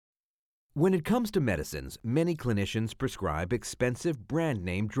When it comes to medicines, many clinicians prescribe expensive brand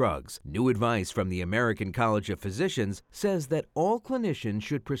name drugs. New advice from the American College of Physicians says that all clinicians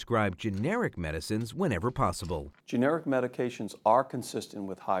should prescribe generic medicines whenever possible. Generic medications are consistent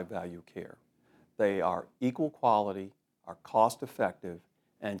with high-value care. They are equal quality, are cost-effective,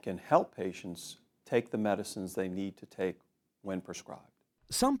 and can help patients take the medicines they need to take when prescribed.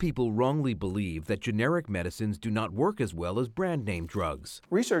 Some people wrongly believe that generic medicines do not work as well as brand name drugs.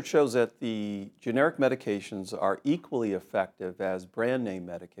 Research shows that the generic medications are equally effective as brand name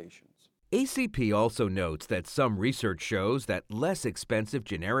medications. ACP also notes that some research shows that less expensive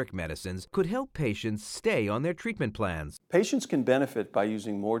generic medicines could help patients stay on their treatment plans. Patients can benefit by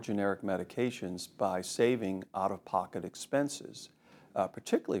using more generic medications by saving out-of-pocket expenses,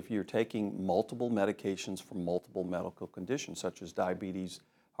 particularly if you're taking multiple medications for multiple medical conditions such as diabetes,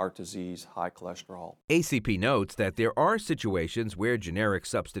 heart disease, high cholesterol. ACP notes that there are situations where generic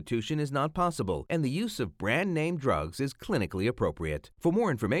substitution is not possible and the use of brand name drugs is clinically appropriate. For more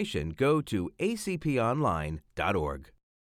information, go to acponline.org.